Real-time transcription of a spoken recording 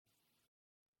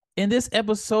In this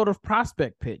episode of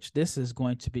Prospect Pitch, this is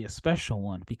going to be a special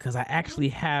one because I actually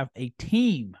have a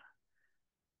team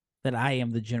that I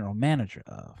am the general manager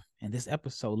of. In this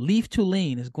episode, Leaf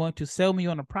Tulane is going to sell me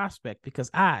on a prospect because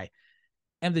I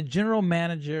am the general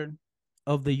manager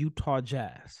of the Utah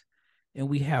Jazz. And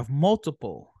we have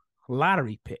multiple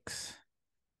lottery picks.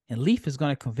 And Leaf is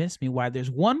going to convince me why there's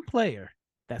one player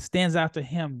that stands out to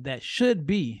him that should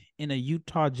be in a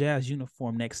Utah Jazz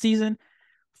uniform next season.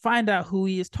 Find out who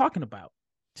he is talking about.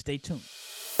 Stay tuned.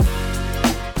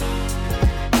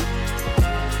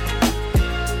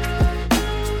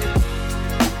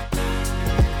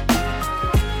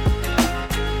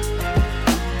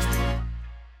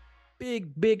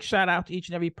 Big shout out to each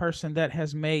and every person that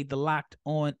has made the Locked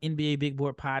On NBA Big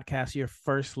Board podcast your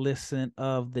first listen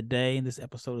of the day. And this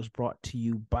episode is brought to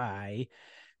you by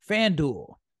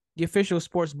FanDuel, the official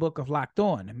sports book of Locked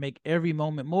On. And make every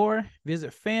moment more.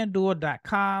 Visit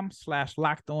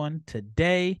FanDuel.com/LockedOn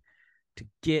today to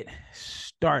get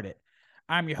started.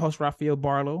 I'm your host, Rafael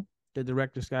Barlow, the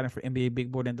director of scouting for NBA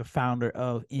Big Board and the founder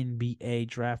of NBA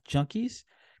Draft Junkies.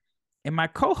 And my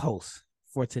co-host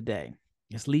for today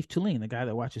is Leaf Tulane, the guy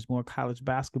that watches more college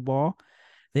basketball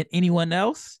than anyone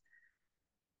else.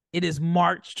 It is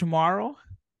March tomorrow.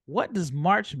 What does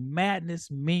March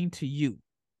Madness mean to you?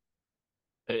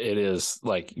 It is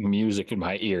like music in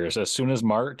my ears. As soon as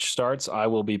March starts, I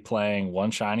will be playing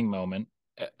One Shining Moment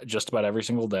just about every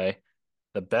single day.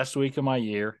 The best week of my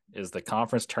year is the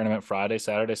conference tournament Friday,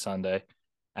 Saturday, Sunday,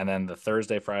 and then the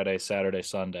Thursday, Friday, Saturday,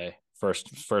 Sunday,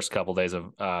 first couple days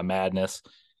of Madness.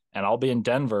 And I'll be in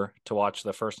Denver to watch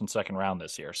the first and second round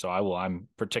this year. So I'm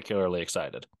particularly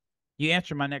excited. You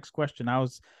answered my next question. I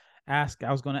was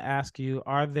going to ask you,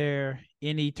 are there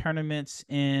any tournaments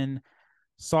in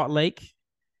Salt Lake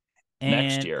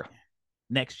next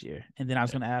year? And then I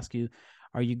was going to ask you,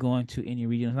 are you going to any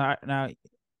regions? Now,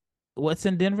 what's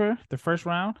in Denver? The first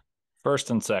round?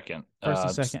 First and second.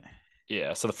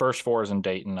 Yeah. So the first four is in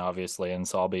Dayton, obviously. And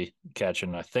so I'll be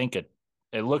catching, I think it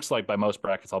looks like by most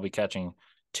brackets, I'll be catching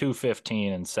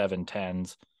 215 and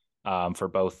 710s for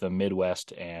both the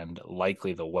Midwest and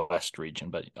likely the West region.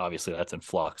 But obviously that's in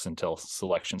flux until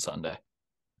Selection Sunday.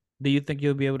 Do you think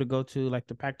you'll be able to go to like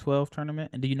the Pac-12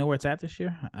 tournament? And do you know where it's at this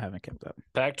year? I haven't kept up.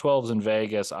 Pac-12's in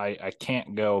Vegas. I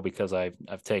can't go because I've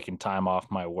taken time off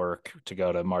my work to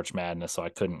go to March Madness, so I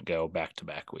couldn't go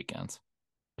back-to-back weekends.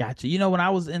 Gotcha. You know, when I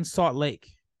was in Salt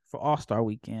Lake for All-Star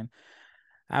Weekend,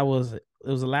 it was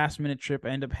a last-minute trip.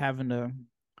 I ended up having to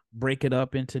break it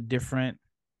up into different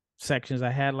sections. I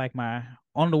had like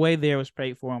on the way there was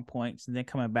paid for on points, and then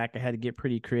coming back I had to get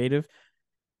pretty creative.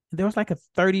 There was like a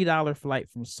 $30 flight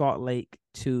from Salt Lake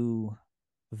to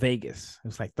Vegas. It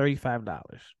was like $35,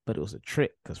 but it was a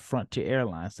trick because Frontier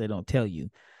Airlines, they don't tell you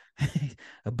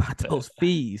about those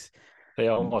fees. They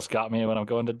almost got me when I'm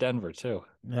going to Denver too.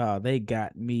 Oh, they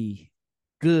got me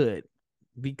good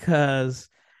because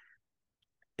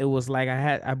it was like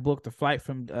I booked a flight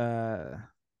from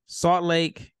Salt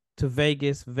Lake to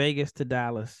Vegas, Vegas to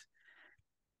Dallas,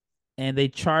 and they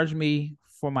charged me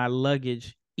for my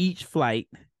luggage each flight.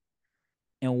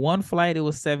 And one flight, it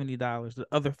was $70. The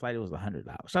other flight, it was $100.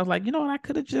 So I was like, you know what? I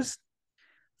could have just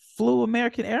flew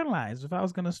American Airlines if I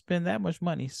was going to spend that much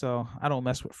money. So I don't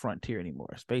mess with Frontier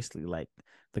anymore. It's basically like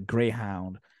the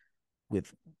Greyhound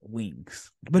with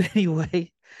wings. But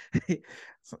anyway,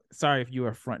 sorry if you were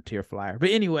a Frontier flyer.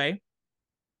 But anyway,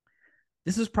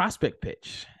 this is Prospect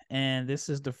Pitch. And this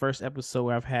is the first episode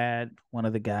where I've had one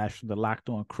of the guys from the Locked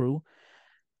On crew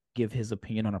give his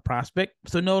opinion on a prospect.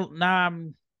 So now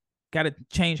I'm got to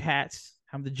change hats.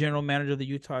 I'm the general manager of the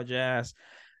Utah Jazz.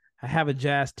 I have a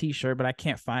Jazz t-shirt, but I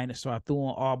can't find it. So I threw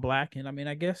on all black. And I mean,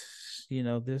 I guess,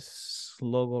 this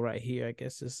logo right here, I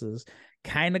guess this is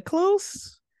kind of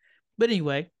close. But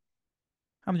anyway,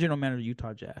 I'm the general manager of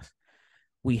Utah Jazz.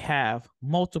 We have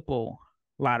multiple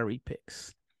lottery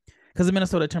picks because the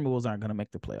Minnesota Timberwolves aren't going to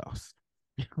make the playoffs,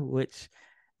 which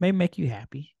may make you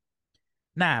happy.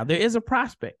 Now, there is a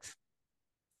prospect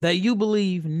that you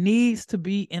believe needs to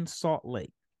be in Salt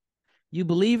Lake. You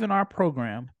believe in our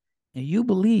program, and you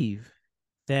believe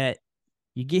that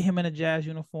you get him in a Jazz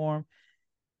uniform,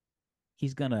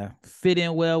 he's going to fit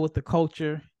in well with the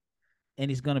culture, and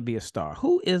he's going to be a star.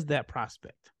 Who is that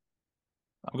prospect?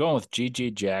 I'm going with G.G.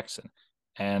 Jackson.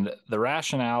 And the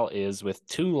rationale is with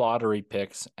 2 lottery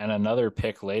picks and another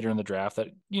pick later in the draft that,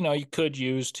 you could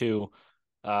use to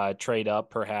trade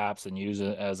up perhaps and use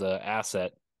it as an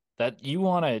asset, that you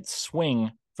want to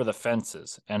swing for the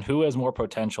fences. And who has more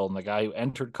potential than the guy who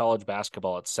entered college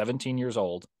basketball at 17 years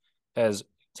old, has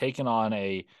taken on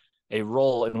a a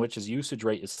role in which his usage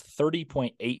rate is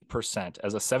 30.8%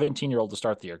 as a 17-year-old to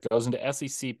start the year. Goes into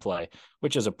SEC play,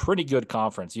 which is a pretty good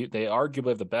conference. They arguably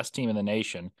have the best team in the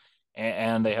nation,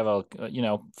 and they have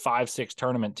 5-6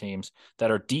 tournament teams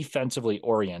that are defensively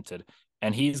oriented.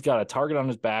 And he's got a target on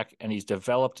his back, and he's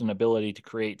developed an ability to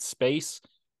create space,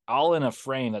 all in a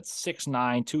frame that's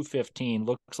 6'9", 215.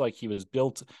 Looks like he was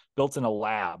built in a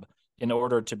lab in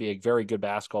order to be a very good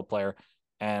basketball player.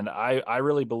 And I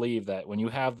really believe that when you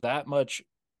have that much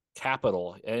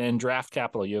capital and draft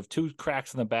capital, you have 2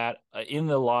 cracks in the bat in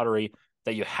the lottery,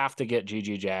 that you have to get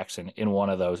GG Jackson in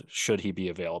one of those should he be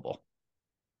available.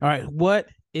 All right. What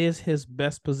is his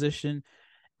best position,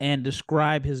 and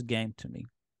describe his game to me?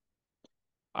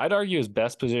 I'd argue his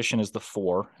best position is the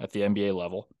 4 at the NBA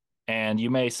level. And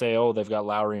you may say, oh, they've got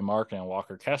Lauri Markkanen and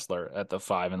Walker Kessler at the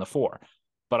 5 and the 4.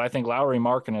 But I think Lauri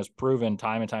Markkanen has proven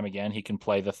time and time again he can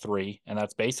play the 3, and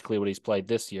that's basically what he's played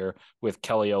this year with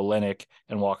Kelly Olynyk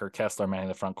and Walker Kessler manning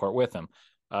the front court with him.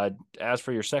 As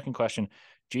for your second question,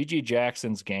 GG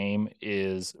Jackson's game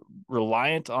is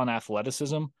reliant on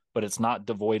athleticism, but it's not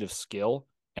devoid of skill,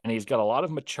 and he's got a lot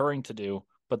of maturing to do,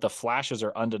 but the flashes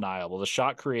are undeniable. The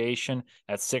shot creation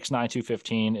at 6'9",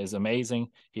 215 is amazing.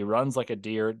 He runs like a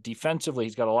deer. Defensively,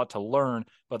 he's got a lot to learn,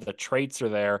 but the traits are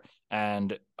there.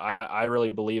 And I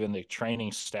really believe in the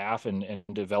training staff and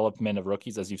development of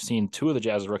rookies, as you've seen 2 of the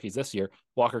Jazz's rookies this year,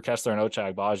 Walker Kessler and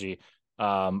Ochai Agbaji,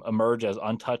 emerge as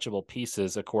untouchable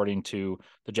pieces, according to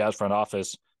the Jazz front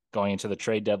office going into the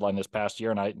trade deadline this past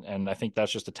year. And I think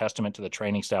that's just a testament to the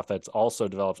training staff that's also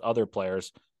developed other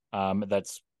players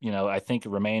that's, I think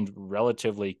remained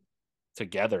relatively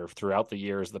together throughout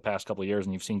the past couple of years.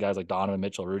 And you've seen guys like Donovan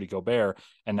Mitchell, Rudy Gobert,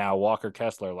 and now Walker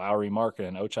Kessler, Lauri Markkanen,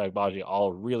 and Ochai Agbaji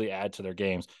all really add to their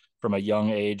games from a young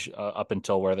age up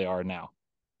until where they are now.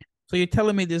 So you're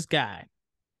telling me this guy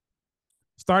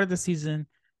started the season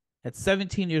at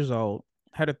 17 years old,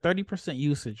 had a 30%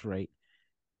 usage rate.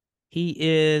 He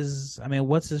is,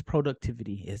 what's his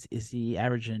productivity? Is he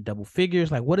averaging double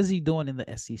figures? Like, what is he doing in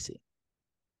the SEC?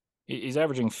 He's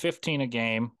averaging 15 a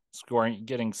game, scoring,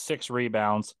 getting 6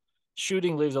 rebounds.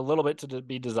 Shooting leaves a little bit to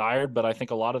be desired, but I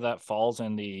think a lot of that falls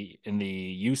in the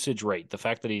usage rate. The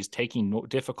fact that he's taking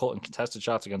difficult and contested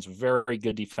shots against very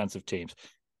good defensive teams.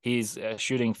 He's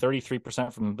shooting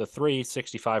 33% from the 3,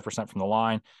 65% from the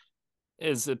line.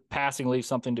 Is passing leaves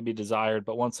something to be desired,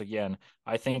 but once again,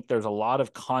 I think there's a lot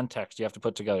of context you have to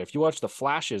put together. If you watch the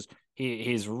flashes,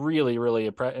 he's really, really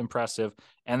impressive.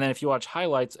 And then if you watch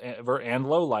highlights and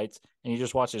lowlights, and you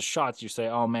just watch his shots, you say,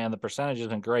 oh man, the percentage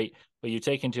isn't great. But you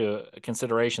take into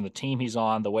consideration the team he's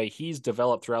on, the way he's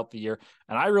developed throughout the year.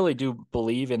 And I really do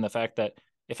believe in the fact that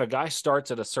if a guy starts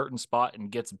at a certain spot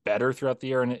and gets better throughout the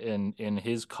year, in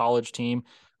his college team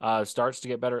starts to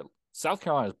get better. South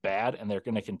Carolina is bad, and they're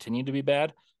going to continue to be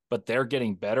bad, but they're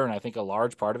getting better. And I think a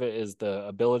large part of it is the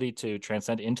ability to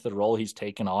transcend into the role he's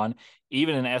taken on,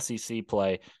 even in SEC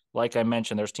play. Like I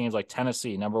mentioned, there's teams like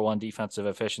Tennessee, number 1 defensive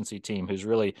efficiency team, who's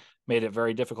really made it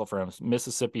very difficult for him.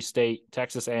 Mississippi State,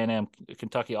 Texas A&M,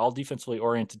 Kentucky, all defensively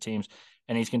oriented teams.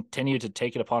 And he's continued to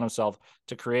take it upon himself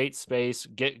to create space,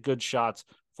 get good shots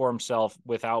for himself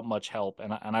without much help.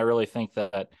 And I really think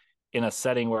that in a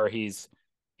setting where he's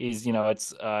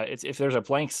it's if there's a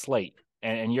blank slate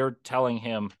and you're telling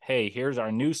him, hey, here's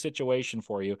our new situation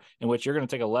for you, in which you're going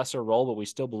to take a lesser role, but we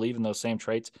still believe in those same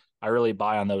traits, I really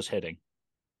buy on those hitting.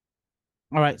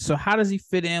 All right. So how does he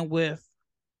fit in with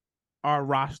our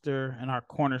roster and our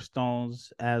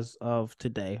cornerstones as of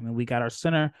today? We got our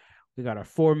center, we got our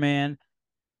 4-man.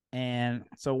 And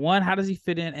so 1, how does he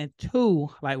fit in? And 2,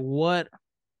 like, what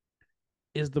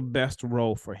is the best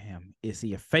role for him? Is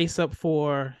he a face-up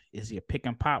 4? Is he a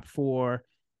pick-and-pop 4?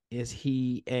 Is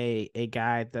he a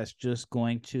guy that's just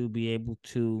going to be able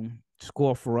to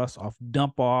score for us off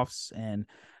dump-offs and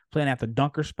playing at the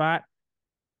dunker spot?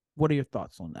 What are your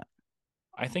thoughts on that?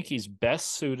 I think he's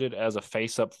best suited as a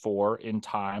face-up 4 in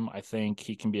time. I think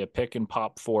he can be a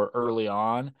pick-and-pop 4 early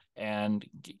on and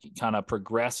kind of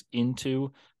progress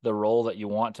into the role that you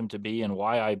want him to be. And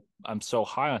why I'm so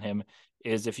high on him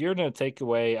is if you're going to take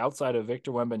away, outside of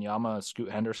Victor Wembanyama,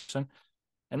 Scoot Henderson,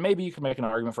 and maybe you can make an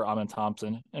argument for Amen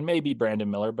Thompson and maybe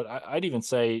Brandon Miller, but I'd even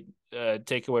say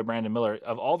take away Brandon Miller.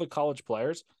 Of all the college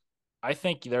players, I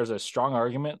think there's a strong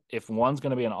argument if one's going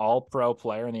to be an all-pro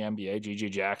player in the NBA, GG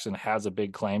Jackson has a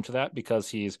big claim to that because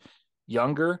he's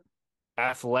younger,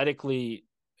 athletically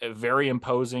very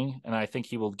imposing, and I think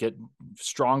he will get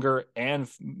stronger and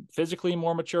physically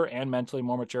more mature and mentally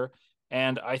more mature.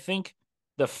 And I think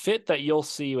the fit that you'll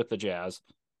see with the Jazz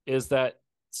is that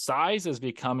size is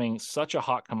becoming such a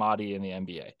hot commodity in the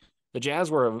NBA. The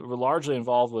Jazz were largely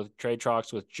involved with trade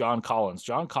talks with John Collins.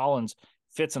 John Collins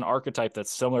fits an archetype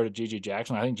that's similar to GG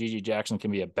Jackson. I think GG Jackson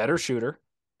can be a better shooter.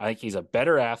 I think he's a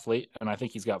better athlete, and I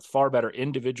think he's got far better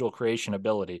individual creation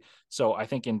ability. So I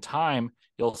think in time,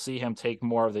 you'll see him take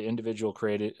more of the individual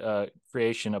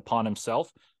creation upon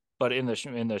himself. But in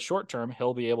the short term,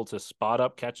 he'll be able to spot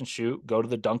up, catch and shoot, go to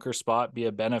the dunker spot, be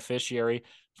a beneficiary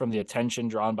from the attention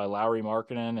drawn by Lauri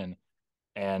Markkanen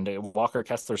and Walker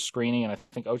Kessler screening. And I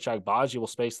think Ochai Agbaji will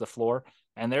space the floor.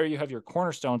 And there you have your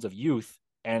cornerstones of youth.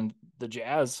 And the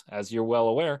Jazz, as you're well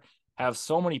aware, have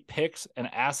so many picks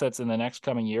and assets in the next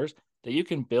coming years that you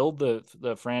can build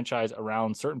the franchise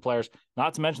around certain players.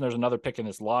 Not to mention there's another pick in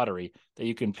this lottery that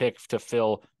you can pick to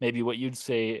fill maybe what you'd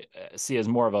see as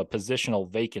more of a positional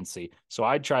vacancy. So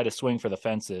I'd try to swing for the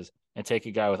fences and take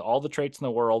a guy with all the traits in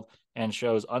the world and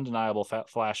shows undeniable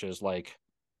flashes like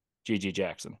GG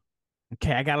Jackson.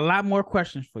 Okay, I got a lot more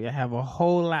questions for you. I have a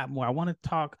whole lot more. I want to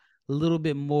talk a little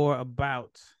bit more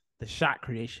about the shot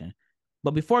creation.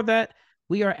 But before that,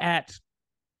 we are at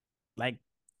like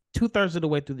 2/3 of the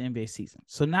way through the NBA season.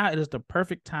 So now it is the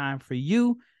perfect time for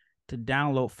you to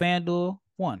download FanDuel.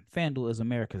 One, FanDuel is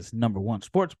America's #1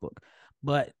 sportsbook.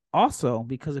 But also,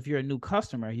 because if you're a new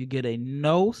customer, you get a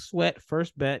no sweat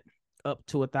first bet up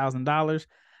to $1,000.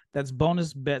 That's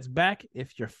bonus bets back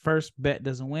if your first bet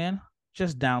doesn't win.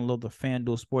 Just download the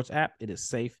FanDuel Sports app. It is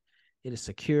safe, it is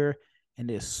secure, and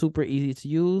it is super easy to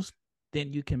use.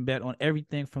 Then you can bet on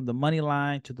everything from the money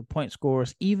line to the point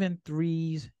scores, even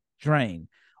threes drain.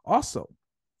 Also,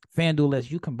 FanDuel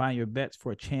lets you combine your bets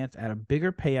for a chance at a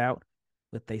bigger payout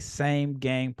with a same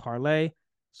game parlay.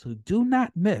 So do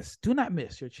not miss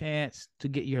your chance to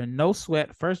get your no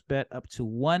sweat first bet up to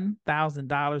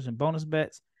 $1,000 in bonus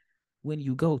bets when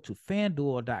you go to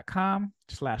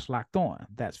FanDuel.com/lockedon.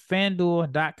 That's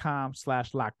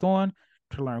FanDuel.com/lockedon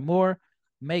to learn more.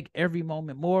 Make every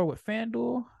moment more with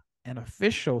FanDuel, an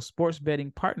official sports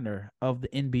betting partner of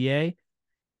the NBA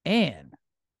and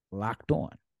Locked On.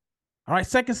 All right,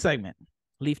 second segment.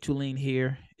 Leaf Tulane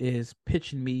here is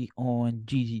pitching me on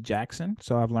GG Jackson.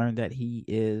 So I've learned that he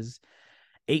is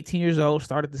 18 years old,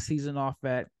 started the season off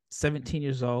at 17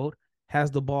 years old,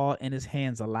 has the ball in his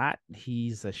hands a lot.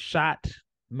 He's a shot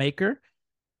maker.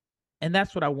 And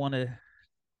that's what I want to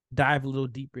dive a little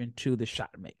deeper into, the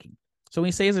shot making. So when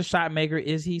you say he's a shot maker,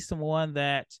 is he someone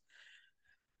that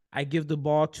I give the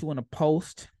ball to in a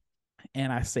post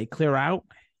and I say clear out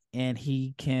and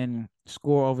he can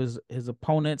score over his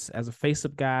opponents as a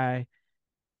face-up guy?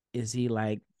 Is he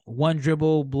like one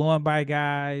dribble blowing by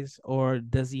guys, or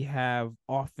does he have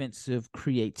offensive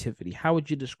creativity? How would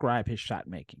you describe his shot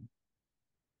making?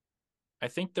 I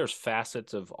think there's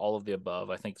facets of all of the above.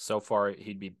 I think so far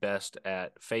he'd be best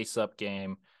at face-up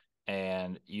game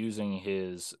and using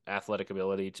his athletic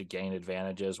ability to gain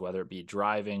advantages, whether it be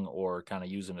driving or kind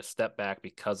of using a step back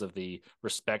because of the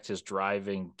respect his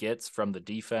driving gets from the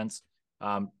defense.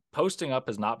 Posting up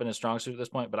has not been his strong suit at this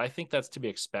point, but I think that's to be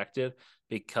expected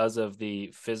because of the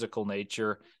physical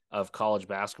nature of college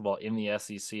basketball in the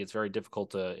SEC. It's very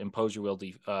difficult to impose your will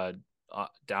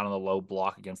down on the low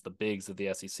block against the bigs of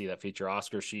the SEC that feature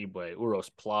Oscar Tshiebwe, Uros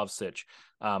Plavsic,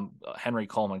 Henry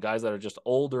Coleman, guys that are just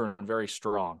older and very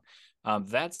strong.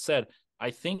 That said, I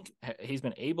think he's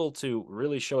been able to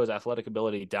really show his athletic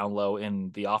ability down low in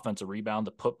the offensive rebound,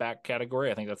 the putback category.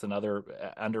 I think that's another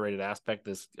underrated aspect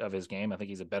of his game. I think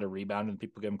he's a better rebounder than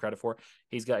people give him credit for.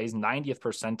 He's 90th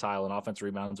percentile in offensive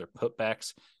rebounds or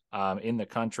putbacks in the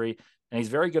country. And he's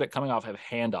very good at coming off of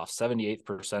handoffs, 78th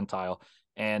percentile.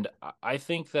 And I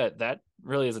think that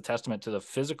really is a testament to the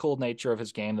physical nature of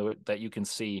his game that you can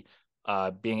see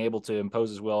being able to impose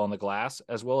his will on the glass,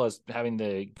 as well as having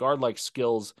the guard-like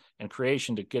skills and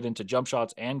creation to get into jump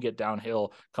shots and get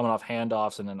downhill coming off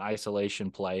handoffs and an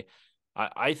isolation play.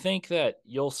 I think that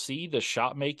you'll see the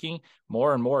shot making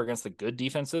more and more against the good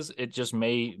defenses. It just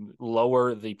may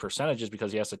lower the percentages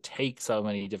because he has to take so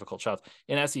many difficult shots.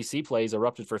 In SEC play, he's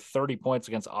erupted for 30 points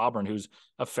against Auburn, who's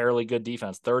a fairly good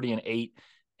defense, 30-8.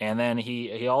 And then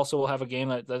he also will have a game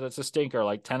that's a stinker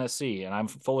like Tennessee. And I'm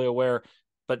fully aware,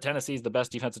 but Tennessee is the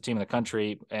best defensive team in the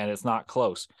country, and it's not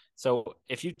close. So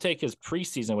if you take his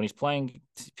preseason when he's playing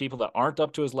people that aren't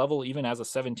up to his level, even as a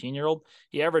 17-year-old,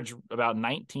 he averaged about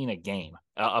 19 a game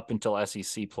up until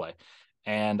SEC play.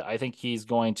 And I think he's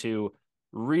going to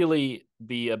really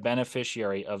be a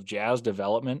beneficiary of Jazz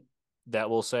development that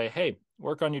will say, hey,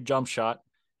 work on your jump shot,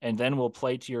 and then we'll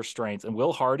play to your strengths. And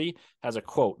Will Hardy has a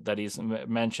quote that he's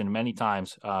mentioned many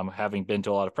times, having been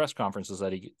to a lot of press conferences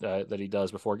that he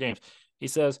does before games. He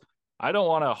says, I don't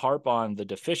want to harp on the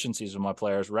deficiencies of my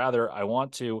players. Rather, I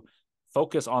want to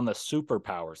focus on the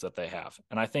superpowers that they have.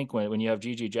 And I think when you have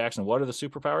GG Jackson, what are the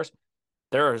superpowers?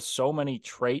 There are so many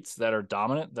traits that are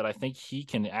dominant that I think he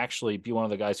can actually be one of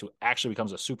the guys who actually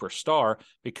becomes a superstar,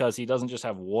 because he doesn't just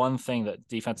have one thing that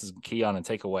defenses can key on and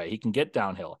take away. He can get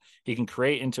downhill. He can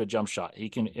create into a jump shot. He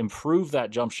can improve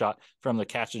that jump shot from the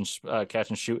catch and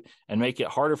shoot and make it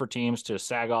harder for teams to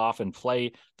sag off and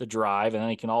play the drive. And then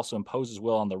he can also impose his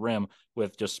will on the rim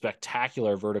with just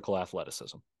spectacular vertical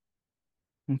athleticism.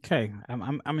 Okay,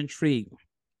 I'm intrigued.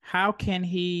 How can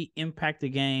he impact the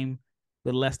game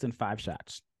with less than 5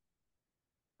 shots?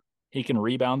 He can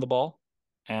rebound the ball.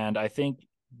 And I think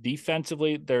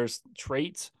defensively, there's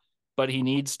traits, but he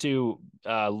needs to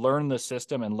learn the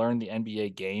system and learn the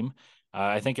NBA game.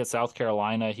 I think at South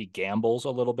Carolina, he gambles a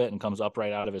little bit and comes up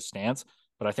right out of his stance,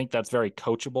 but I think that's very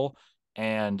coachable.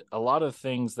 And a lot of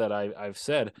things that I've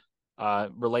said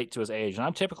relate to his age. And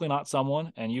I'm typically not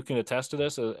someone, and you can attest to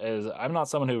this, as I'm not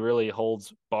someone who really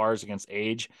holds bars against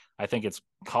age. I think it's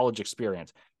college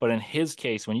experience. But in his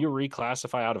case, when you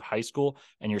reclassify out of high school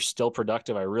and you're still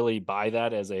productive, I really buy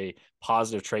that as a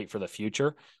positive trait for the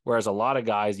future. Whereas a lot of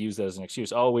guys use it as an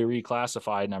excuse. Oh, we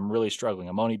reclassified and I'm really struggling.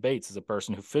 Emoni Bates is a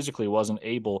person who physically wasn't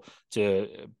able to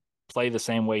play the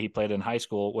same way he played in high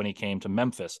school when he came to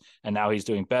Memphis. And now he's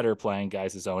doing better playing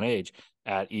guys his own age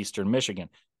at Eastern Michigan.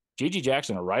 GG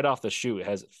Jackson, right off the shoot,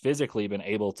 has physically been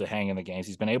able to hang in the games.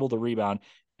 He's been able to rebound,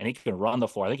 and he can run the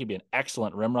floor. I think he'd be an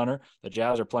excellent rim runner. The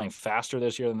Jazz are playing faster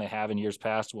this year than they have in years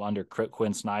past under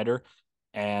Quinn Snyder.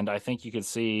 And I think you could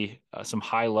see some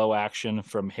high-low action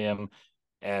from him,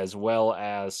 as well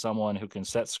as someone who can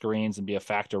set screens and be a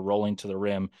factor rolling to the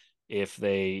rim if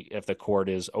the court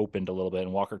is opened a little bit.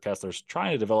 And Walker Kessler's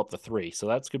trying to develop the three. So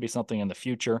that's could be something in the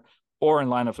future, or in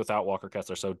lineups without Walker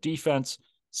Kessler. So defense,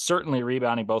 certainly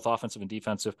rebounding, both offensive and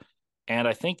defensive. And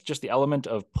I think just the element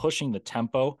of pushing the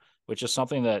tempo, which is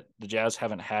something that the Jazz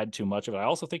haven't had too much of. I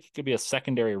also think it could be a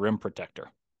secondary rim protector.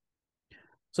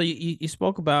 So you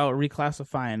spoke about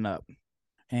reclassifying up,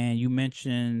 and you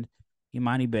mentioned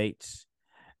Emoni Bates,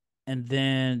 and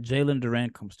then Jalen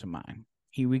Duren comes to mind.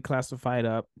 He reclassified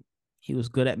up. He was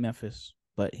good at Memphis,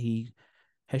 but he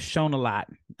has shown a lot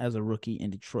as a rookie in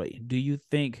Detroit. Do you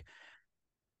think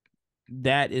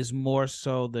that is more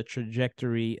so the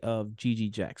trajectory of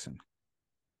GG Jackson?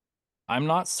 I'm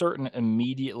not certain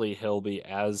immediately he'll be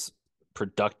as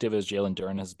productive as Jalen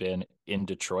Duren has been in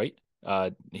Detroit.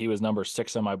 He was number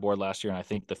 6 on my board last year, and I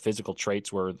think the physical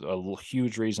traits were a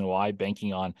huge reason why,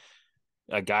 banking on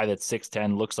a guy that's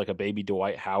 6'10", looks like a baby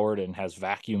Dwight Howard and has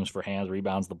vacuums for hands,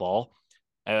 rebounds the ball.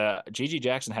 GG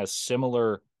Jackson has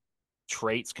similar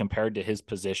traits compared to his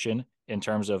position in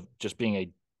terms of just being a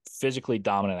physically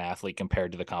dominant athlete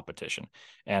compared to the competition.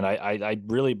 And I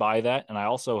really buy that. And I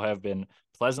also have been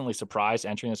pleasantly surprised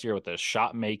entering this year with the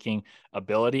shot making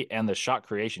ability and the shot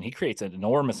creation. He creates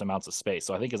enormous amounts of space.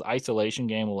 So I think his isolation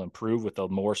game will improve with the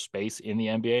more space in the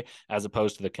NBA, as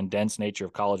opposed to the condensed nature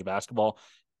of college basketball,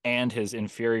 and his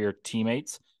inferior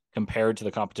teammates compared to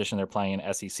the competition they're playing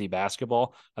in SEC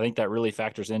basketball. I think that really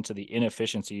factors into the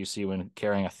inefficiency you see when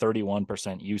carrying a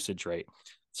 31% usage rate.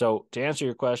 So to answer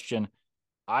your question,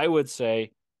 I would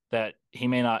say that he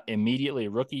may not immediately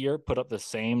rookie year put up the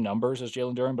same numbers as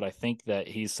Jalen Duren, but I think that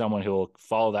he's someone who will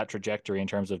follow that trajectory in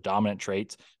terms of dominant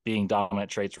traits, being dominant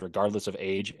traits regardless of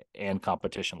age and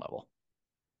competition level.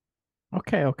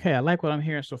 Okay. I like what I'm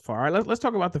hearing so far. All right, let's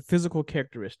talk about the physical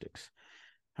characteristics.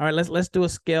 All right, let's do a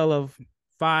scale of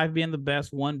 5 being the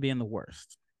best, 1 being the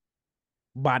worst.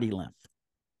 Body length,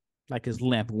 like his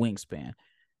length, wingspan.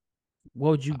 What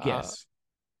would you guess?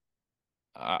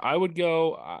 I would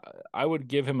go. I would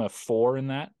give him a 4 in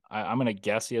that. I'm going to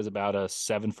guess he has about a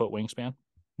 7-foot wingspan.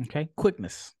 Okay,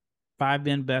 quickness. 5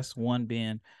 being best, 1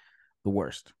 being the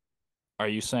worst. Are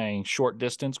you saying short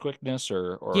distance quickness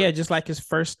or? Yeah, just like his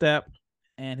first step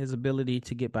and his ability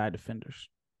to get by defenders.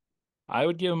 I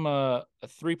would give him a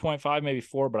 3.5, maybe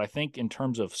 4, but I think in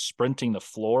terms of sprinting the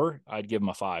floor, I'd give him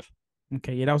a 5.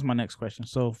 Okay, yeah, that was my next question.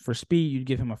 So for speed, you'd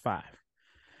give him a 5.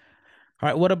 All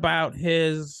right, what about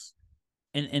his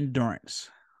endurance?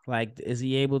 Like, is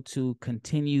he able to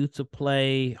continue to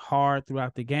play hard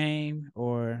throughout the game,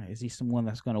 or is he someone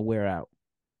that's going to wear out?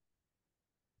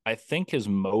 I think his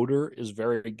motor is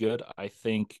very good. I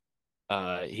think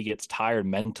he gets tired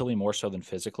mentally more so than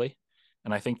physically.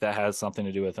 And I think that has something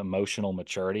to do with emotional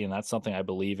maturity. And that's something I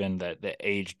believe in, that the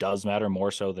age does matter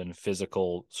more so than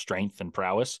physical strength and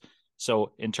prowess.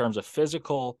 So in terms of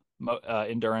physical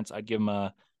endurance, I'd give him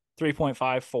a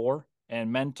 3.54.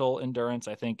 And mental endurance,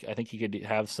 I think he could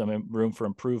have some room for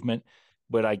improvement,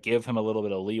 but I give him a little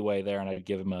bit of leeway there, and I'd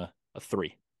give him a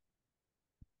 3.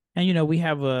 And, we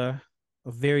have a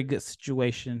a very good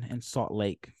situation in Salt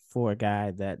Lake for a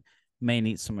guy that may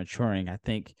need some maturing. I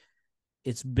think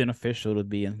it's beneficial to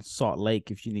be in Salt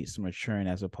Lake if you need some maturing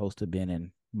as opposed to being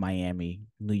in Miami,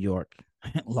 New York,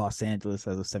 Los Angeles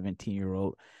as a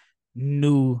 17-year-old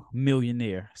new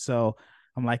millionaire. So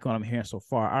I'm like what I'm hearing so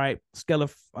far. All right, scale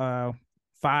of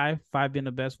five being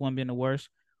the best, one being the worst.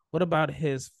 What about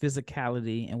his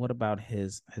physicality and what about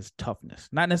his toughness?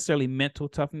 Not necessarily mental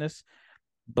toughness,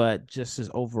 but just his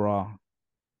overall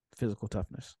physical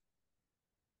toughness.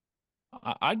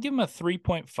 I'd give him a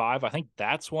 3.5. I think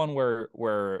that's one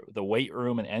where the weight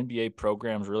room and NBA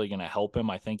program is really going to help him.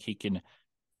 I think he can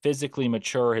physically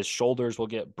mature. His shoulders will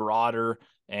get broader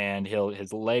and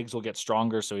his legs will get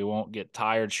stronger, so he won't get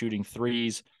tired shooting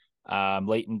threes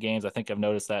late in games. I think I've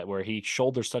noticed that where he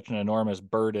shoulders such an enormous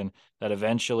burden that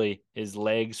eventually his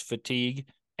legs fatigue.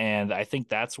 And I think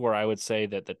that's where I would say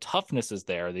that the toughness is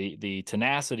there. The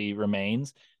tenacity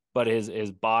remains, but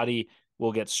his body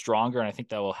will get stronger. And I think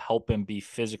that will help him be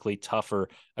physically tougher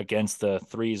against the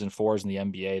threes and fours in the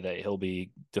NBA that he'll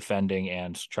be defending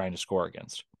and trying to score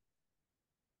against.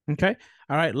 Okay.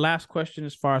 All right. Last question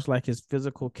as far as like his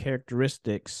physical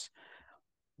characteristics.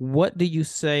 What do you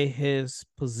say his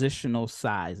positional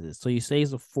size is? So you say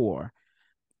he's a 4.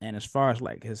 And as far as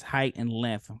like his height and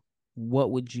length,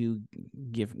 what would you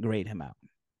grade him out?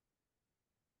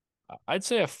 I'd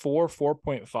say a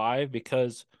 4.5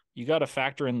 because you got to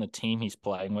factor in the team he's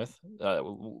playing with.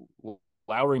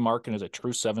 Lauri Markkanen is a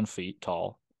true 7 feet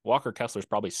tall. Walker Kessler is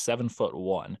probably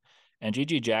 7'1", and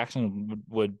GG Jackson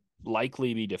would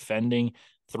likely be defending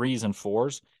threes and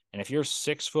fours. And if you're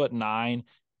 6'9"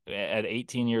 at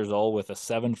 18 years old with a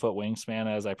 7-foot wingspan,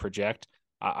 as I project,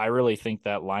 I really think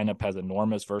that lineup has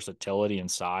enormous versatility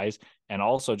and size, and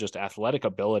also just athletic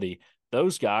ability.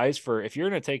 Those guys, for if you're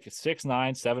going to take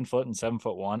 6'9", 7 foot, and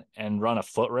 7'1" and run a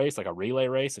foot race, like a relay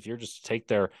race, if you're just to take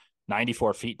their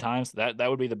 94 feet times, that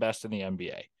would be the best in the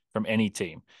NBA from any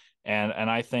team. And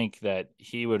I think that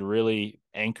he would really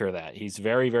anchor that. He's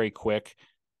very, very quick.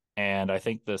 And I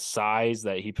think the size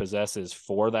that he possesses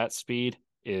for that speed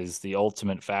is the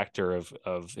ultimate factor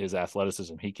of his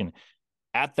athleticism. He can,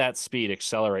 at that speed,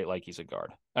 accelerate like he's a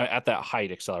guard. At that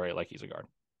height, accelerate like he's a guard.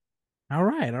 All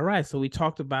right, all right. So we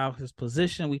talked about his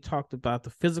position. We talked about the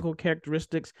physical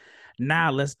characteristics.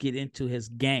 Now let's get into his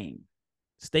game.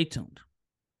 Stay tuned.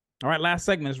 All right, last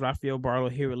segment is Rafael Barlow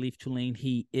here at Leaf Tulane.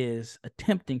 He is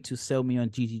attempting to sell me on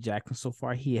GG Jackson. So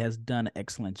far, he has done an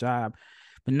excellent job.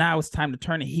 But now it's time to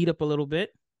turn the heat up a little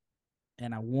bit.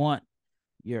 And I want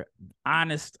your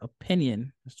honest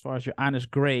opinion, as far as your honest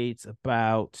grades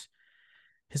about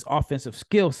his offensive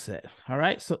skill set. All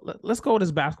right. So let's go with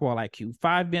his basketball IQ.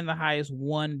 5 being the highest,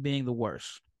 1 being the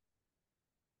worst.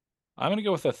 I'm going to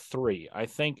go with a 3. I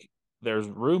think there's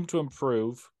room to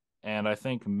improve. And I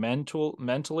think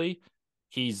mentally,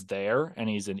 he's there and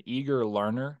he's an eager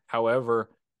learner.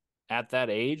 However, at that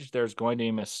age, there's going to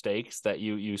be mistakes that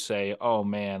you say, oh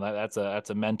man, that's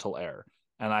a mental error.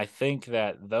 And I think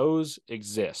that those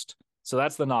exist. So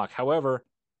that's the knock. However,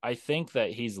 I think that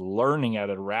he's learning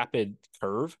at a rapid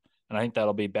curve, and I think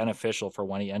that'll be beneficial for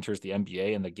when he enters the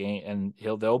NBA and the game. And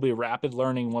there'll be rapid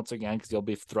learning once again because he'll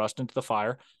be thrust into the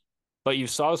fire. But you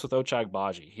saw this with Ochai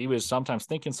Agbaji. He was sometimes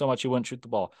thinking so much he wouldn't shoot the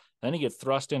ball. Then he gets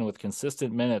thrust in with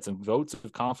consistent minutes and votes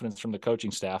of confidence from the coaching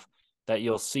staff that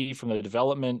you'll see from the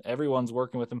development. Everyone's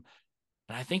working with him.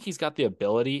 And I think he's got the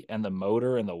ability and the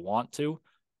motor and the want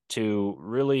to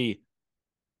really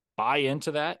buy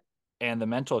into that. And the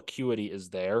mental acuity is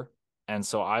there. And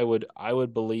so I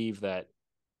would believe that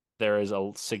there is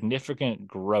a significant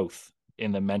growth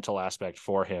in the mental aspect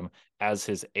for him as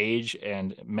his age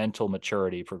and mental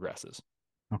maturity progresses.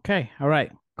 Okay. All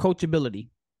right. Coachability.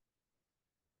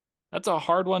 That's a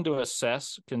hard one to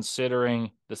assess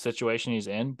considering the situation he's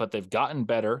in, but they've gotten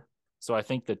better. So I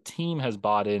think the team has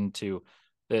bought into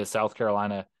the South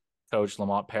Carolina coach,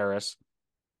 Lamont Paris.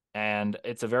 And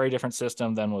it's a very different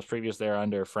system than was previous there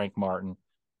under Frank Martin.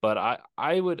 But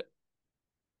I would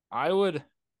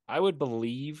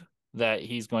believe that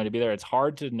he's going to be there. It's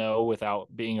hard to know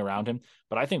without being around him,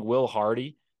 but I think Will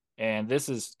Hardy, and this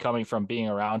is coming from being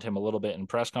around him a little bit in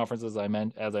press conferences,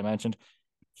 as I mentioned,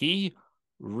 he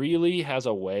really has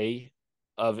a way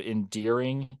of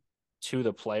endearing to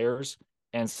the players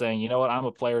and saying, you know what, I'm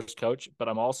a player's coach, but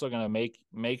I'm also going to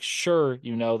make sure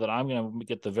you know that I'm going to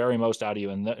get the very most out of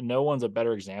you. And no one's a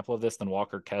better example of this than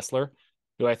Walker Kessler,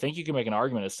 who I think you can make an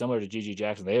argument is similar to GG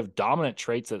Jackson. They have dominant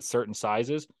traits at certain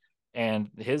sizes, and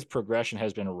his progression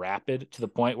has been rapid to the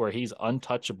point where he's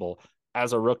untouchable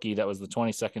as a rookie that was the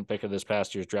 22nd pick of this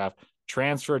past year's draft,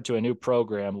 transferred to a new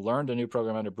program, learned a new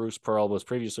program under Bruce Pearl, was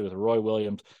previously with Roy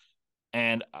Williams,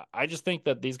 And I just think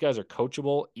that these guys are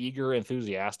coachable, eager,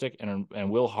 enthusiastic, and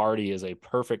Will Hardy is a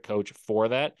perfect coach for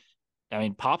that. I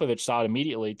mean, Popovich saw it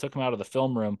immediately, took him out of the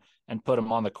film room, and put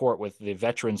him on the court with the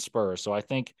veteran Spurs. So I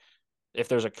think if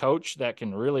there's a coach that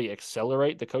can really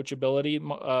accelerate the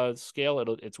coachability scale,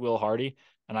 it's Will Hardy.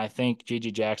 And I think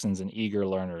Gigi Jackson's an eager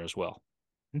learner as well.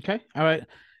 Okay. All right.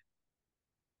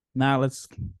 Now let's,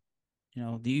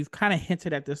 you've kind of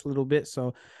hinted at this a little bit,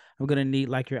 so I'm gonna need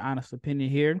like your honest opinion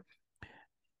here.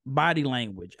 Body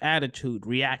language, attitude,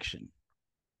 reaction.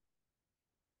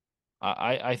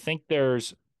 I think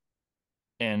there's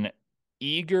an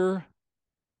eager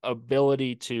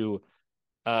ability to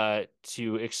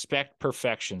expect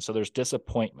perfection. So there's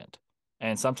disappointment.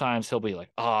 And sometimes he'll be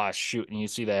like, "Ah, shoot," and you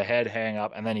see the head hang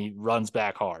up and then he runs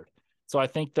back hard. So I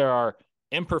think there are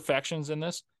imperfections in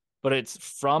this, but it's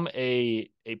from a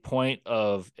point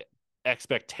of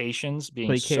expectations So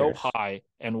being he so cares. high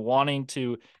and wanting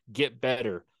to get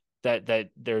better that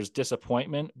there's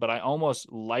disappointment. But I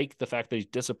almost like the fact that he's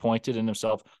disappointed in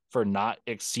himself for not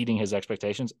exceeding his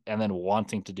expectations and then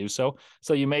wanting to do so.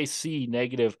 So you may see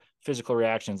negative physical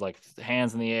reactions like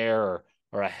hands in the air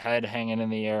or a head hanging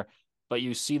in the air, but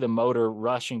you see the motor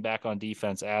rushing back on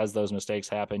defense as those mistakes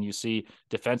happen. You see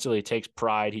defensively he takes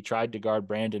pride. He tried to guard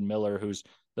Brandon Miller, who's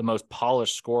the most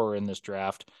polished scorer in this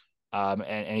draft,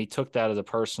 and he took that as a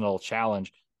personal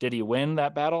challenge. Did he win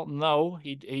that battle? No,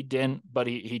 he didn't, but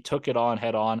he took it on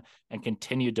head on and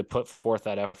continued to put forth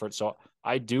that effort. So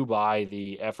I do buy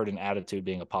the effort and attitude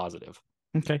being a positive.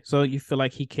 Okay, so you feel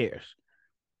like he cares.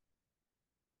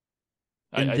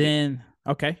 And I do. then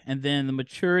okay, and then the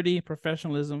maturity,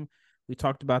 professionalism, we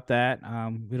talked about that.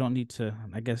 We don't need to,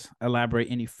 I guess,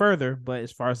 elaborate any further, but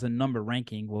as far as the number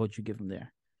ranking, what would you give him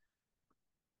there?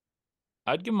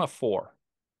 I'd give him a 4.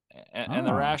 And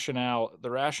Oh, the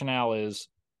rationale is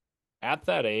at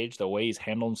that age, the way he's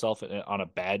handled himself on a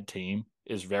bad team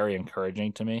is very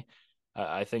encouraging to me.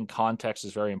 I think context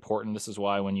is very important. This is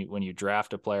why when you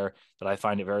draft a player, that I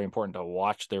find it very important to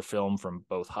watch their film from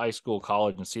both high school,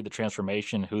 college, and see the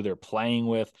transformation, who they're playing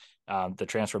with, the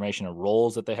transformation of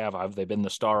roles that they have. Have they been the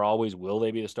star always? Will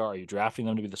they be the star? Are you drafting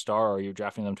them to be the star, or are you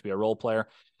drafting them to be a role player?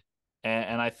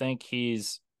 And I think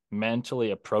he's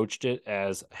mentally approached it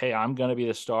as, hey, I'm going to be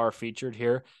the star featured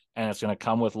here, and it's going to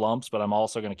come with lumps, but I'm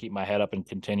also going to keep my head up and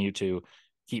continue to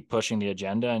keep pushing the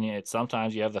agenda. And it's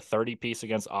sometimes you have the 30 piece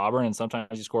against Auburn, and sometimes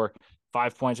you score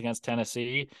 5 points against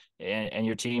Tennessee, and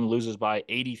your team loses by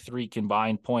 83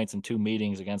 combined points in 2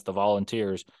 meetings against the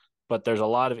Volunteers. But there's a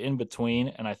lot of in between,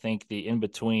 and I think the in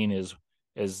between is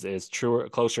truer,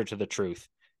 closer to the truth.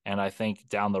 And I think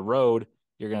down the road,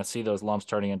 you're going to see those lumps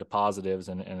turning into positives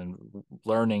and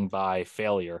learning by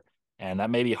failure. And that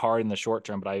may be hard in the short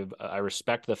term, but I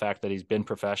respect the fact that he's been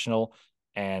professional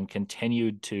and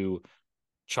continued to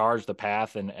charge the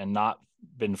path and not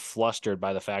been flustered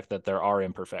by the fact that there are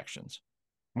imperfections.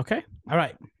 okay. All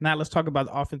right. Now let's talk about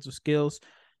the offensive skills,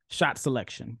 shot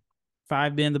selection.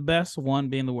 5 being the best, 1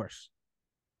 being the worst.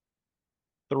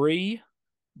 3,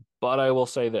 but I will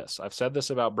say this. I've said this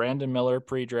about Brandon Miller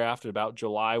pre-draft, about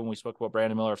July when we spoke about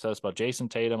Brandon Miller. I've said this about Jason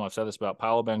Tatum. I've said this about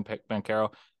Paolo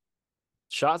Banchero.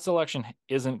 Shot selection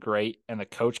isn't great, and the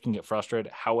coach can get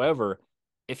frustrated. However,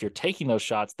 if you're taking those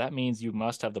shots, that means you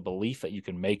must have the belief that you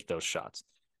can make those shots.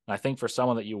 And I think for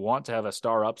someone that you want to have a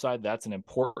star upside, that's an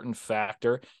important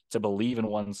factor, to believe in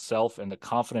oneself and the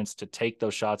confidence to take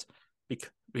those shots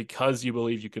because you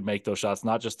believe you can make those shots,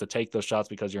 not just to take those shots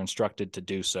because you're instructed to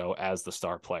do so as the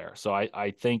star player. So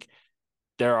I think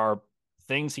there are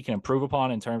things he can improve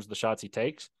upon in terms of the shots he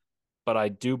takes, but I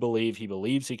do believe he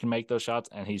believes he can make those shots,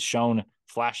 and he's shown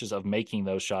flashes of making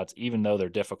those shots, even though they're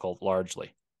difficult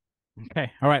largely. Okay.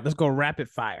 All right. Let's go rapid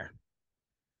fire.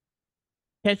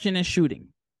 Catching and shooting.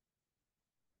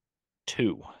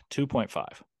 2.5.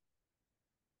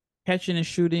 Catching and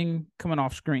shooting, coming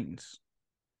off screens.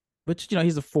 But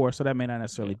he's a 4, so that may not Yeah.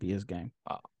 necessarily be his game.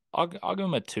 I'll give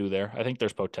him a 2 there. I think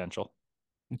there's potential.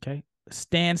 Okay.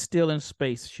 Stand still in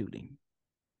space shooting.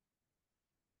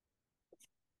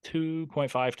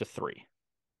 2.5 to 3.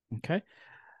 Okay.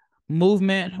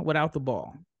 Movement without the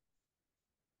ball.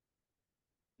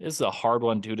 This is a hard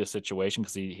one due to situation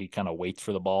because he kind of waits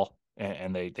for the ball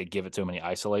and they give it to him and he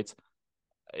isolates.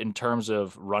 In terms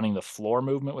of running the floor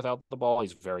movement without the ball,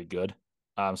 he's very good.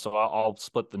 So I'll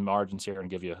split the margins here and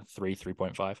give you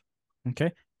 3.5.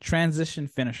 Okay. Transition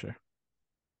finisher.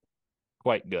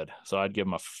 Quite good. So I'd give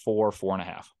him a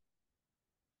 4.5.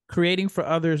 Creating for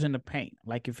others in the paint.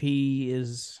 Like if he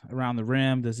is around the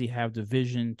rim, does he have the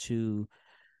vision to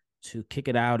kick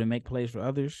it out and make plays for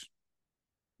others?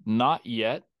 Not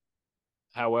yet.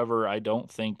 However, I don't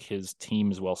think his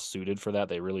team is well suited for that.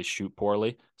 They really shoot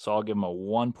poorly. So I'll give him a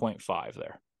 1.5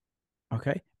 there.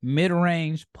 Okay.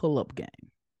 Mid-range pull-up game.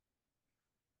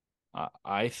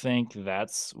 I think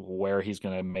that's where he's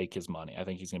going to make his money. I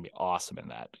think he's going to be awesome in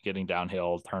that, getting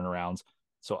downhill, turnarounds.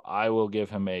 So I will give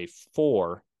him a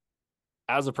 4.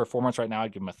 As a performance right now,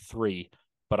 I'd give him a 3.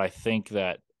 But I think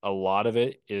that a lot of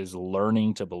it is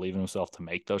learning to believe in himself to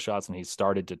make those shots, and he's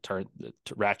started to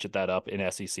ratchet that up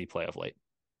in SEC play of late.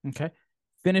 Okay.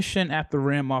 Finishing at the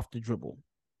rim off the dribble.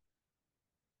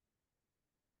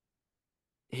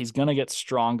 He's going to get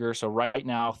stronger. So right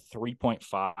now, 3.5.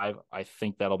 I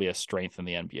think that'll be a strength in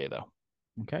the NBA, though.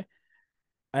 Okay.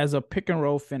 As a pick and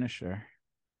roll finisher,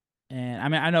 and I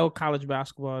mean, I know college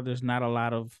basketball, there's not a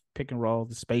lot of pick and roll.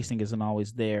 The spacing isn't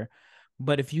always there.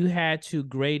 But if you had to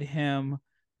grade him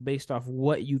based off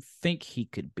what you think he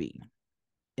could be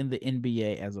in the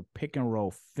NBA as a pick and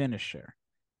roll finisher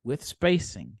with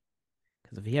spacing,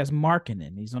 because if he has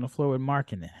Markkanen, he's on the floor with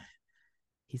Markkanen,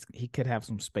 he could have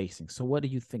some spacing. So what do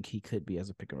you think he could be as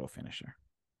a pick and roll finisher?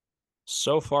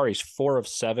 So far, he's 4 of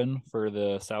 7 for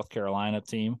the South Carolina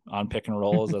team on pick and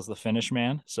rolls as the finish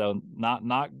man. So not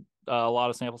a lot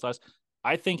of sample size.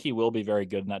 I think he will be very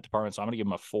good in that department. So I'm going to give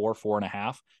him a 4,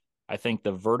 4.5. I think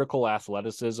the vertical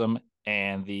athleticism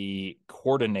and the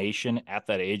coordination at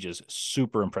that age is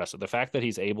super impressive. The fact that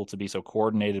he's able to be so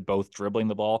coordinated, both dribbling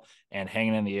the ball and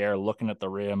hanging in the air, looking at the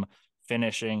rim,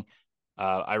 finishing.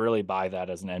 I really buy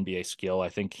that as an NBA skill. I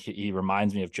think he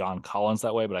reminds me of John Collins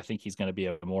that way, but I think he's going to be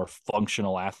a more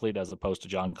functional athlete as opposed to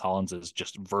John Collins is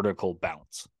just vertical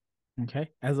bounce. Okay.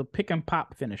 As a pick and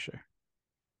pop finisher.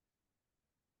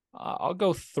 I'll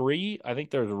go 3. I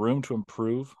think there's room to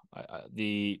improve.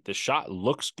 The shot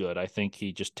looks good. I think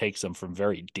he just takes them from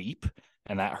very deep,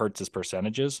 and that hurts his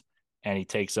percentages. And he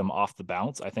takes them off the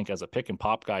bounce. I think as a pick and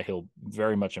pop guy, he'll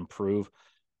very much improve.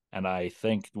 And I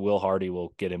think Will Hardy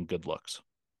will get him good looks.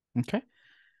 Okay.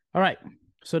 All right.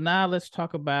 So now let's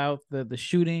talk about the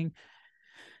shooting.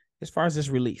 As far as this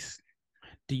release,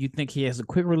 do you think he has a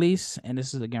quick release? And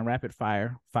this is, again, rapid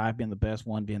fire, 5 being the best,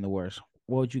 1 being the worst.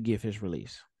 What would you give his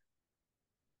release?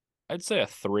 I'd say a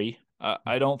 3.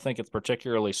 I don't think it's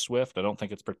particularly swift. I don't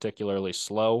think it's particularly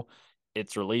slow.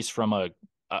 It's released from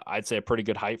I'd say a pretty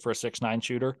good height for a 6'9"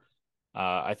 shooter.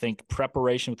 I think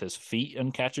preparation with his feet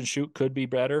and catch and shoot could be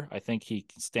better. I think he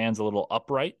stands a little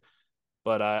upright,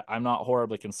 but I'm not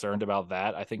horribly concerned about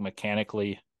that. I think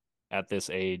mechanically at this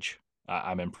age,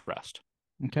 I'm impressed.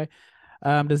 Okay.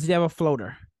 Does he have a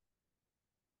floater?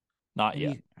 Not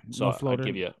yet. So no floater.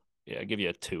 I give you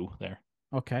a 2 there.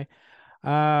 Okay.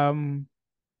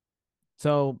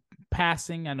 So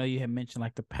passing, I know you had mentioned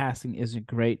like the passing isn't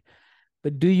great,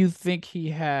 but do you think he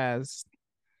has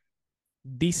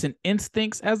decent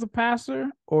instincts as a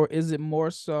passer, or is it more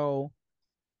so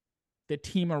the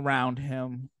team around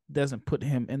him doesn't put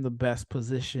him in the best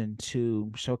position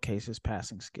to showcase his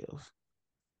passing skills?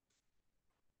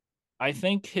 I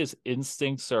think his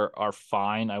instincts are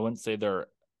fine. I wouldn't say they're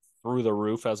through the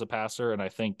roof as a passer, and I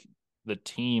think the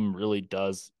team really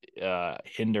does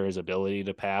hinder his ability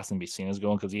to pass and be seen as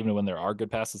going, because even when there are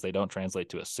good passes, they don't translate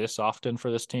to assists often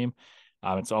for this team.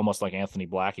 It's almost like Anthony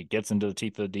Black. He gets into the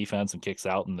teeth of the defense and kicks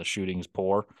out, and the shooting's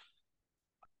poor.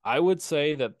 I would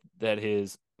say that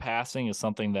his passing is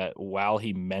something that, while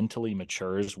he mentally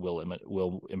matures, will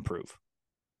improve.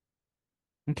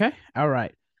 Okay. All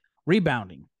right.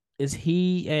 Rebounding. Is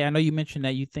he, I know you mentioned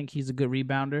that you think he's a good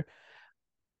rebounder.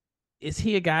 Is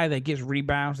he a guy that gets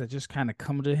rebounds that just kind of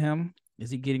come to him?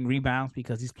 Is he getting rebounds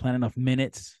because he's playing enough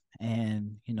minutes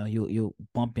and, you'll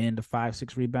bump into 5,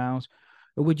 6 rebounds?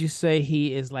 Or would you say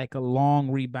he is like a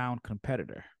long rebound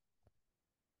competitor?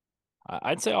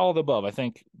 I'd say all of the above. I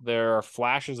think there are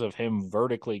flashes of him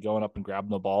vertically going up and grabbing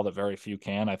the ball that very few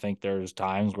can. I think there's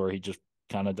times where he just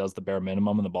kind of does the bare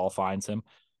minimum and the ball finds him.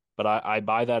 But I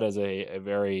buy that as a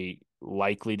very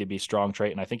likely to be strong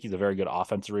trait. And I think he's a very good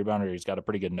offensive rebounder. He's got a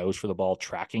pretty good nose for the ball,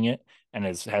 tracking it, and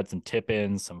has had some tip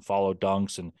ins, some follow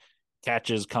dunks, and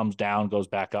catches, comes down, goes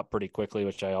back up pretty quickly,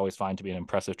 which I always find to be an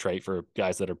impressive trait for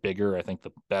guys that are bigger. I think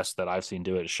the best that I've seen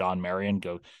do it is Sean Marion.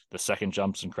 The second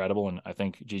jump's incredible, and I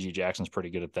think GG Jackson's pretty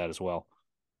good at that as well.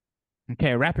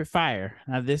 Okay, rapid fire.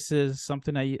 Now, this is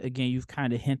something that, again, you've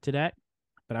kind of hinted at,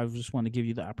 but I just want to give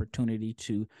you the opportunity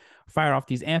to fire off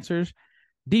these answers.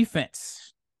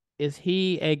 Defense. Is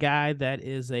he a guy that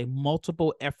is a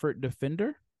multiple effort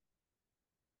defender?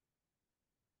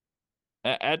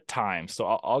 At times. So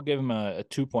I'll give him a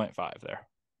 2.5 there.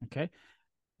 Okay.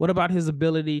 What about his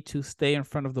ability to stay in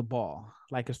front of the ball?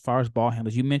 Like as far as ball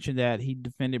handlers, you mentioned that he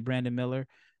defended Brandon Miller.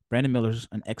 Brandon Miller's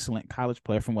an excellent college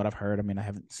player from what I've heard. I mean, I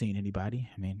haven't seen anybody.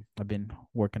 I mean, I've been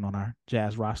working on our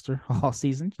Jazz roster all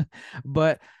season.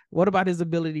 But what about his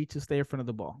ability to stay in front of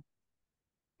the ball?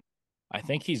 I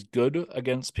think he's good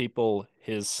against people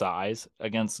his size.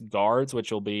 Against guards,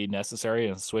 which will be necessary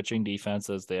in switching defense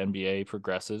as the NBA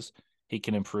progresses, he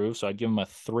can improve. So I'd give him a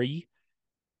 3.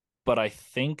 But I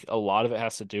think a lot of it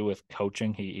has to do with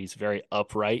coaching. He's very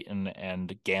upright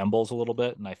and gambles a little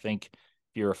bit. And I think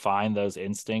if you refine those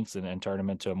instincts and turn him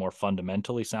into a more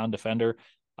fundamentally sound defender,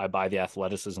 I buy the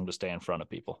athleticism to stay in front of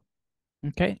people.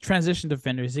 Okay. Transition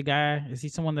defender. Is he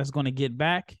someone that's going to get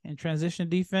back in transition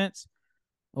defense,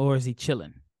 or is he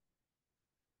chilling?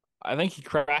 I think he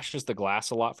crashes the glass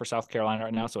a lot for South Carolina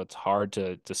right now, so it's hard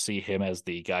to see him as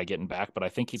the guy getting back. But I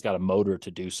think he's got a motor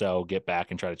to do so, get back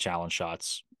and try to challenge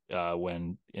shots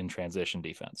when in transition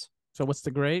defense. So what's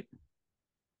the grade?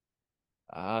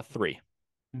 3.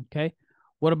 Okay.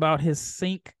 What about his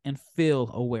sink and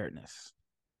fill awareness?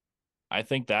 I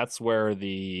think that's where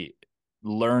the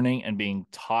learning and being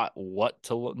taught what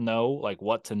to know, like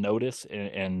what to notice,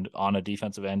 and on a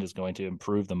defensive end is going to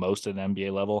improve the most at an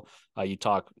NBA level.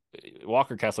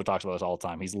 Walker Kessler talks about this all the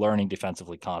time. He's learning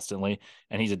defensively constantly,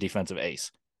 and he's a defensive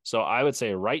ace. So I would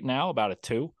say right now about a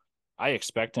 2. I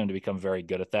expect him to become very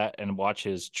good at that and watch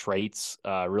his traits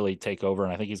really take over.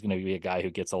 And I think he's going to be a guy who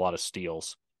gets a lot of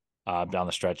steals down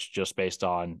the stretch just based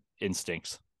on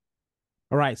instincts.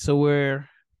 All right. So we're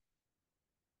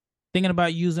thinking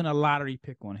about using a lottery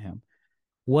pick on him.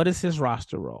 What is his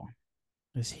roster role?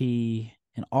 Is he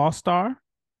an all-star?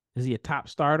 Is he a top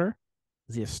starter?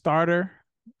 Is he a starter?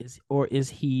 Is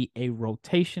he a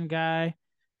rotation guy?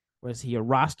 Or is he a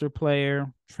roster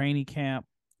player, training camp,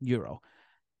 Euro?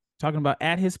 Talking about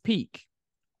at his peak,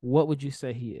 what would you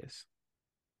say he is?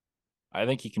 I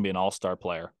think he can be an all-star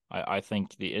player. I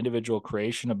think the individual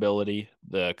creation ability,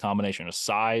 the combination of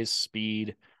size,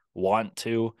 speed, want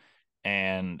to,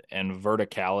 and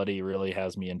verticality really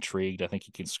has me intrigued. I think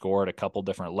he can score at a couple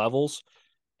different levels,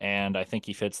 and I think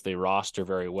he fits the roster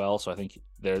very well. So I think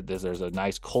there's a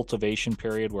nice cultivation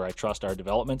period where I trust our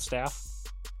development staff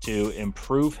to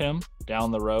improve him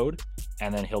down the road,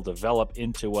 and then he'll develop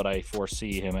into what I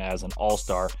foresee him as an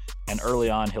all-star. And early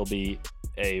on, he'll be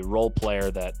a role player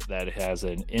that has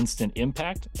an instant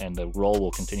impact, and the role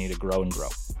will continue to grow and grow.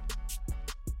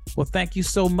 Well, thank you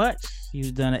so much.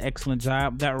 You've done an excellent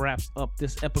job. That wraps up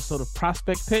this episode of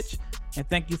Prospect Pitch. And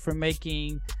thank you for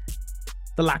making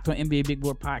the Locked On NBA Big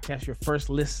Board podcast your first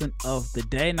listen of the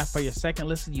day. Now, for your second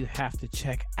listen, you have to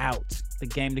check out the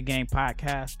Game to Game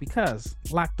podcast, because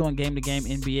Locked On Game to Game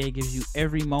NBA gives you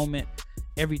every moment,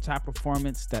 every top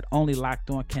performance that only Locked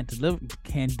On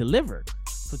can deliver.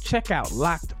 So check out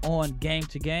Locked On Game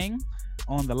to Game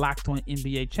on the Locked On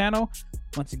NBA channel.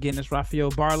 Once again, it's Rafael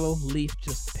Barlow. Leaf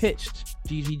just pitched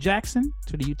G.G. Jackson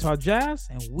to the Utah Jazz,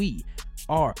 and we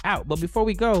are out. But before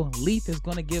we go, Leaf is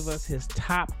going to give us his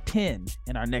top 10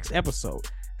 in our next episode.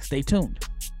 Stay tuned.